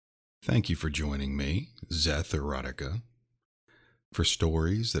Thank you for joining me, Zeth Erotica, for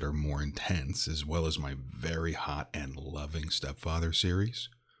stories that are more intense, as well as my very hot and loving stepfather series.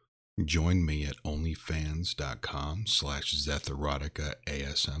 Join me at onlyfans.com/ZethErotica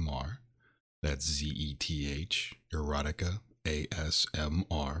ASMR. That's ZETH Erotica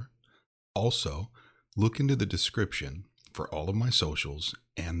ASMR. Also, look into the description for all of my socials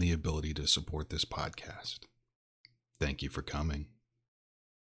and the ability to support this podcast. Thank you for coming.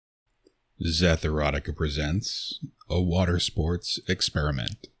 Zeth Erotica presents a water sports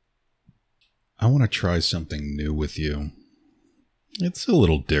experiment. I want to try something new with you. It's a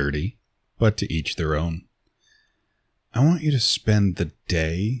little dirty, but to each their own. I want you to spend the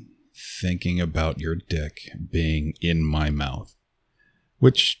day thinking about your dick being in my mouth,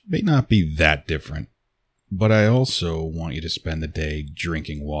 which may not be that different, but I also want you to spend the day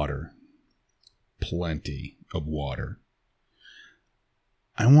drinking water. Plenty of water.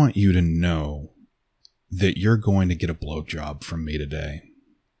 I want you to know that you're going to get a blowjob from me today.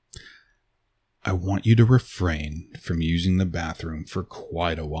 I want you to refrain from using the bathroom for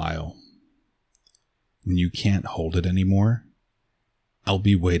quite a while. When you can't hold it anymore, I'll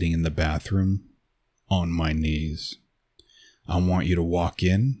be waiting in the bathroom on my knees. I want you to walk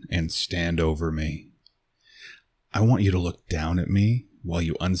in and stand over me. I want you to look down at me while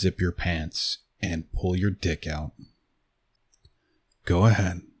you unzip your pants and pull your dick out. Go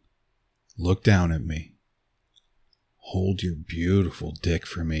ahead. Look down at me. Hold your beautiful dick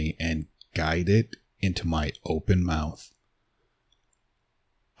for me and guide it into my open mouth.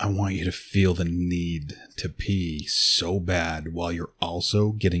 I want you to feel the need to pee so bad while you're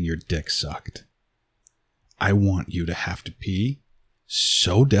also getting your dick sucked. I want you to have to pee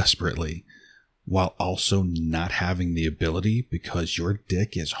so desperately while also not having the ability because your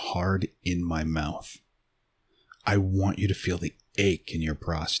dick is hard in my mouth. I want you to feel the ache in your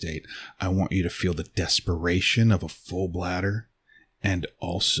prostate. I want you to feel the desperation of a full bladder, and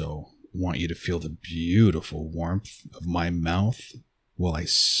also want you to feel the beautiful warmth of my mouth while I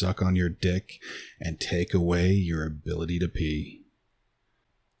suck on your dick and take away your ability to pee.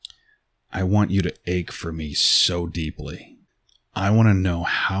 I want you to ache for me so deeply. I want to know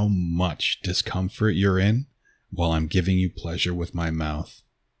how much discomfort you're in while I'm giving you pleasure with my mouth.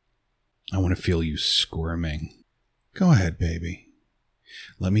 I want to feel you squirming. Go ahead, baby.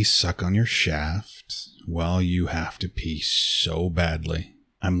 Let me suck on your shaft while you have to pee so badly.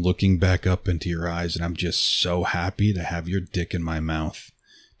 I'm looking back up into your eyes and I'm just so happy to have your dick in my mouth,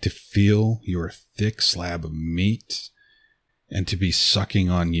 to feel your thick slab of meat, and to be sucking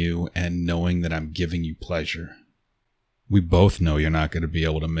on you and knowing that I'm giving you pleasure. We both know you're not going to be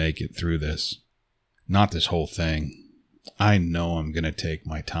able to make it through this. Not this whole thing. I know I'm going to take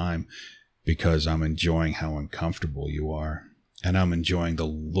my time, because I'm enjoying how uncomfortable you are, and I'm enjoying the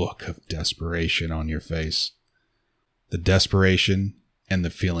look of desperation on your face. The desperation and the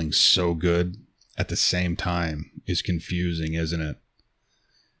feeling so good at the same time is confusing, isn't it?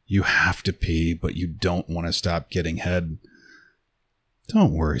 You have to pee, but you don't want to stop getting head.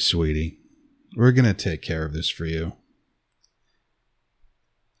 Don't worry, sweetie. We're going to take care of this for you.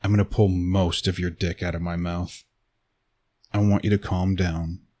 I'm going to pull most of your dick out of my mouth. I want you to calm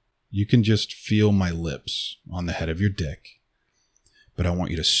down. You can just feel my lips on the head of your dick. But I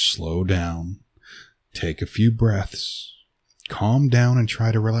want you to slow down, take a few breaths, calm down, and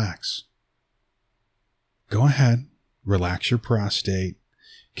try to relax. Go ahead, relax your prostate,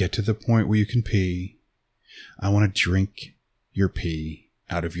 get to the point where you can pee. I want to drink your pee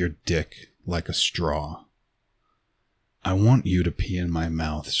out of your dick like a straw. I want you to pee in my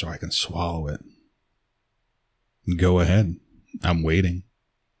mouth so I can swallow it. Go ahead, I'm waiting.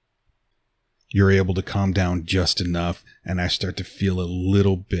 You're able to calm down just enough, and I start to feel a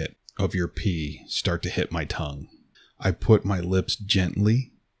little bit of your pee start to hit my tongue. I put my lips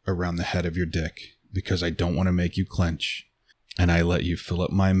gently around the head of your dick because I don't want to make you clench, and I let you fill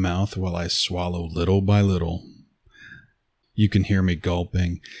up my mouth while I swallow little by little. You can hear me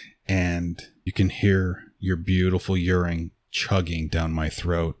gulping, and you can hear your beautiful urine chugging down my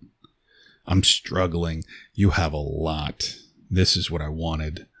throat. I'm struggling. You have a lot. This is what I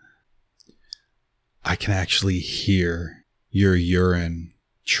wanted. I can actually hear your urine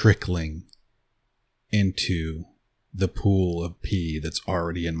trickling into the pool of pee that's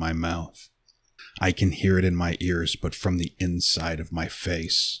already in my mouth. I can hear it in my ears, but from the inside of my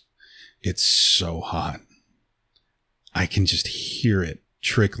face. It's so hot. I can just hear it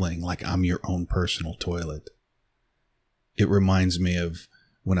trickling like I'm your own personal toilet. It reminds me of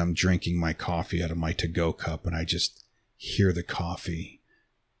when I'm drinking my coffee out of my to-go cup and I just hear the coffee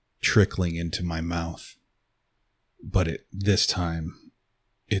trickling into my mouth. But this time,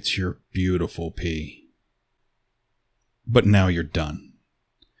 It's your beautiful pee. But now you're done.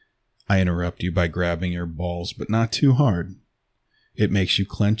 I interrupt you by grabbing your balls, but not too hard. It makes you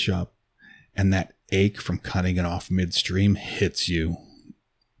clench up, and that ache from cutting it off midstream hits you.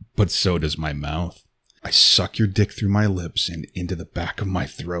 But so does my mouth. I suck your dick through my lips and into the back of my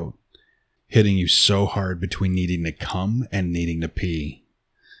throat, hitting you so hard between needing to come and needing to pee.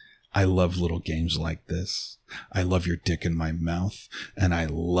 I love little games like this. I love your dick in my mouth, and I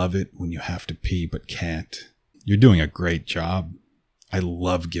love it when you have to pee but can't. You're doing a great job. I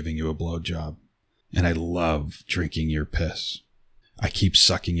love giving you a blowjob, and I love drinking your piss. I keep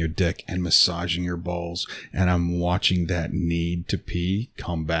sucking your dick and massaging your balls, and I'm watching that need to pee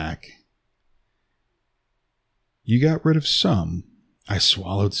come back. You got rid of some. I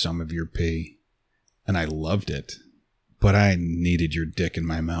swallowed some of your pee, and I loved it. But I needed your dick in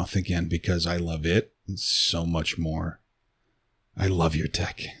my mouth again because I love it so much more. I love your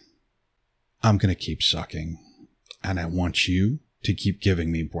dick. I'm going to keep sucking, and I want you to keep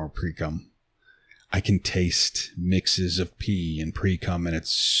giving me more pre-cum. I can taste mixes of pee and pre-cum, and it's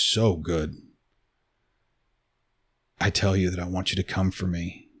so good. I tell you that I want you to come for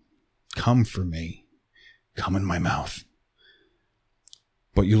me. Come for me. Come in my mouth.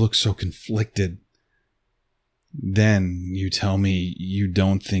 But you look so conflicted. Then you tell me you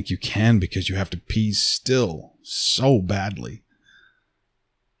don't think you can because you have to pee still so badly.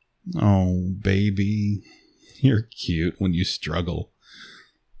 Oh, baby, you're cute when you struggle.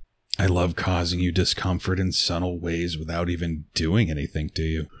 I love causing you discomfort in subtle ways without even doing anything to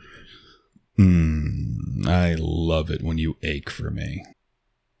you. I love it when you ache for me.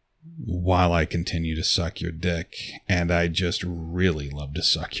 While I continue to suck your dick, and I just really love to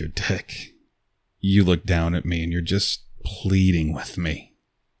suck your dick. You look down at me and you're just pleading with me.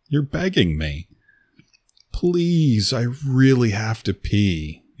 You're begging me. Please, I really have to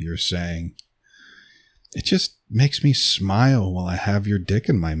pee, you're saying. It just makes me smile while I have your dick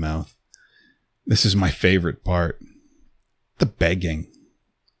in my mouth. This is my favorite part. The begging.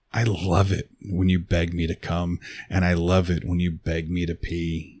 I love it when you beg me to come, and I love it when you beg me to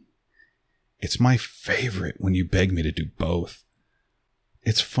pee. It's my favorite when you beg me to do both.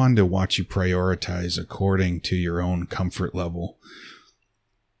 It's fun to watch you prioritize according to your own comfort level.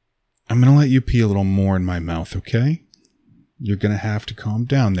 I'm going to let you pee a little more in my mouth, okay? You're going to have to calm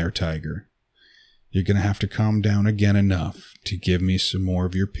down there, Tiger. You're going to have to calm down again enough to give me some more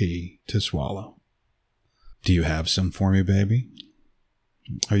of your pee to swallow. Do you have some for me, baby?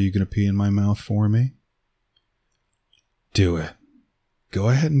 Are you going to pee in my mouth for me? Do it. Go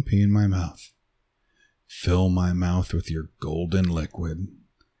ahead and pee in my mouth. Fill my mouth with your golden liquid.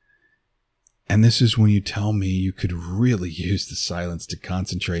 And this is when you tell me you could really use the silence to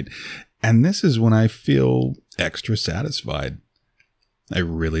concentrate. And this is when I feel extra satisfied. I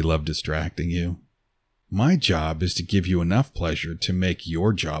really love distracting you. My job is to give you enough pleasure to make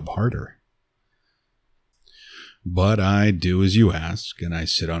your job harder. But I do as you ask, and I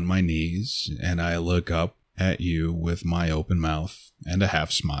sit on my knees, and I look up at you with my open mouth and a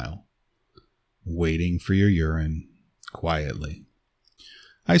half smile, waiting for your urine quietly.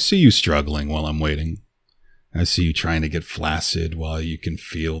 I see you struggling while I'm waiting. I see you trying to get flaccid while you can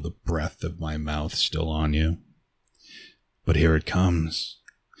feel the breath of my mouth still on you. But here it comes.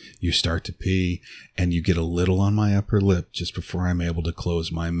 You start to pee, and you get a little on my upper lip just before I'm able to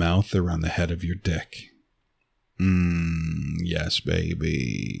close my mouth around the head of your dick. Yes,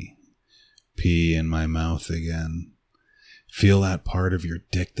 baby. Pee in my mouth again. Feel that part of your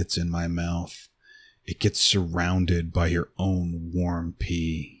dick that's in my mouth. It gets surrounded by your own warm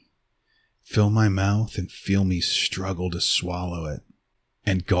pee. Fill my mouth and feel me struggle to swallow it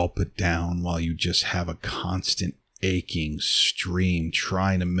and gulp it down while you just have a constant aching stream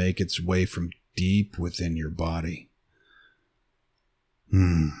trying to make its way from deep within your body.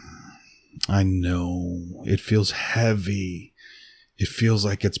 I know. It feels heavy. It feels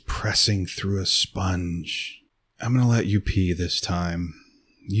like it's pressing through a sponge. I'm going to let you pee this time.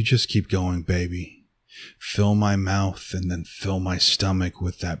 You just keep going, baby. Fill my mouth and then fill my stomach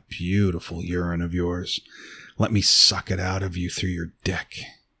with that beautiful urine of yours. Let me suck it out of you through your dick.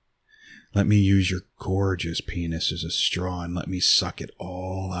 Let me use your gorgeous penis as a straw and let me suck it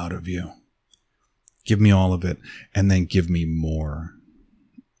all out of you. Give me all of it and then give me more.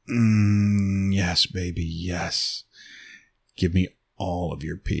 Yes, baby, yes. Give me all of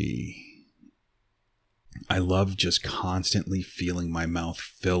your pee. I love just constantly feeling my mouth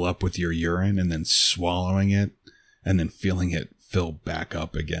fill up with your urine and then swallowing it and then feeling it fill back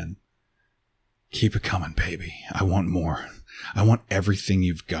up again. Keep it coming, baby. I want more. I want everything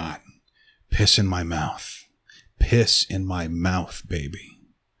you've got. Piss in my mouth. Piss in my mouth, baby.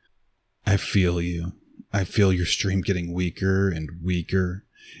 I feel you. I feel your stream getting weaker and weaker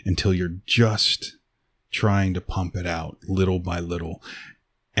until you're just trying to pump it out little by little.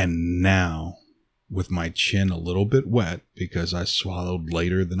 And now, with my chin a little bit wet because I swallowed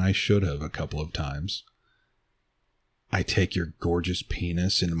later than I should have a couple of times, I take your gorgeous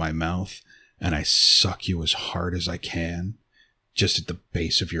penis into my mouth and I suck you as hard as I can, just at the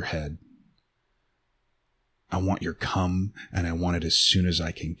base of your head. I want your cum, and I want it as soon as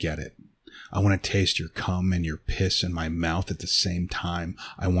I can get it. I want to taste your cum and your piss in my mouth at the same time.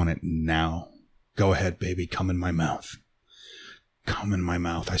 I want it now. Go ahead, baby, come in my mouth. Come in my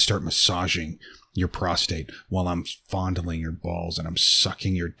mouth. I start massaging your prostate while I'm fondling your balls, and I'm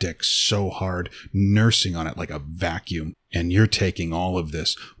sucking your dick so hard, nursing on it like a vacuum. And you're taking all of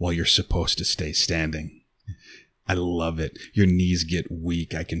this while you're supposed to stay standing. I love it. Your knees get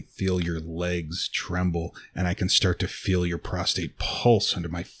weak. I can feel your legs tremble, and I can start to feel your prostate pulse under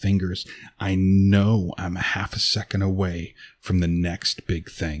my fingers. I know I'm half a second away from the next big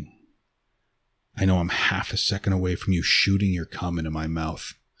thing. I know I'm half a second away from you shooting your cum into my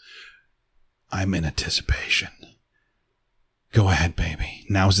mouth. I'm in anticipation. Go ahead, baby.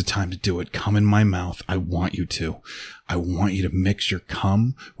 Now's the time to do it. Come in my mouth. I want you to. I want you to mix your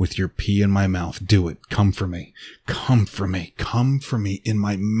cum with your pee in my mouth. Do it. Come for me. Come for me. Come for me in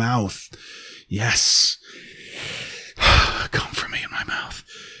my mouth. Yes. Come for me in my mouth.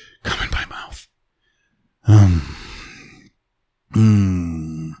 Come in my mouth.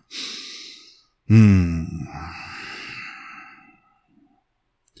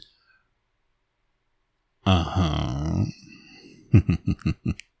 Uh-huh.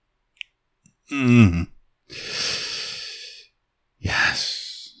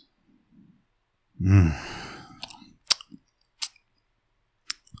 Yes.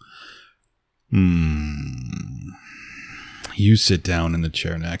 You sit down in the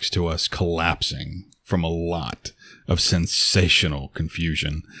chair next to us, collapsing from a lot of sensational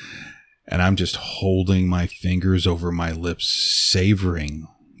confusion, and I'm just holding my fingers over my lips, savoring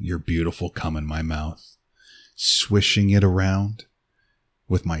your beautiful cum in my mouth, swishing it around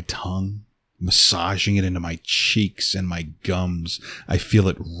with my tongue, massaging it into my cheeks and my gums. I feel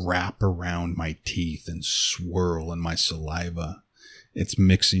it wrap around my teeth and swirl in my saliva. It's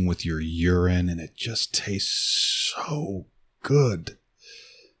mixing with your urine, and it just tastes so good.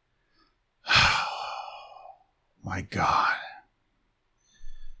 My God.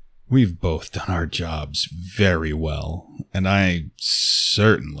 We've both done our jobs very well, and I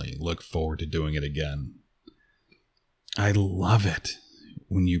certainly look forward to doing it again. I love it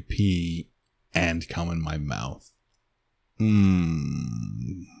when you pee and come in my mouth.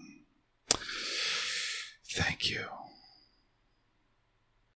 Thank you.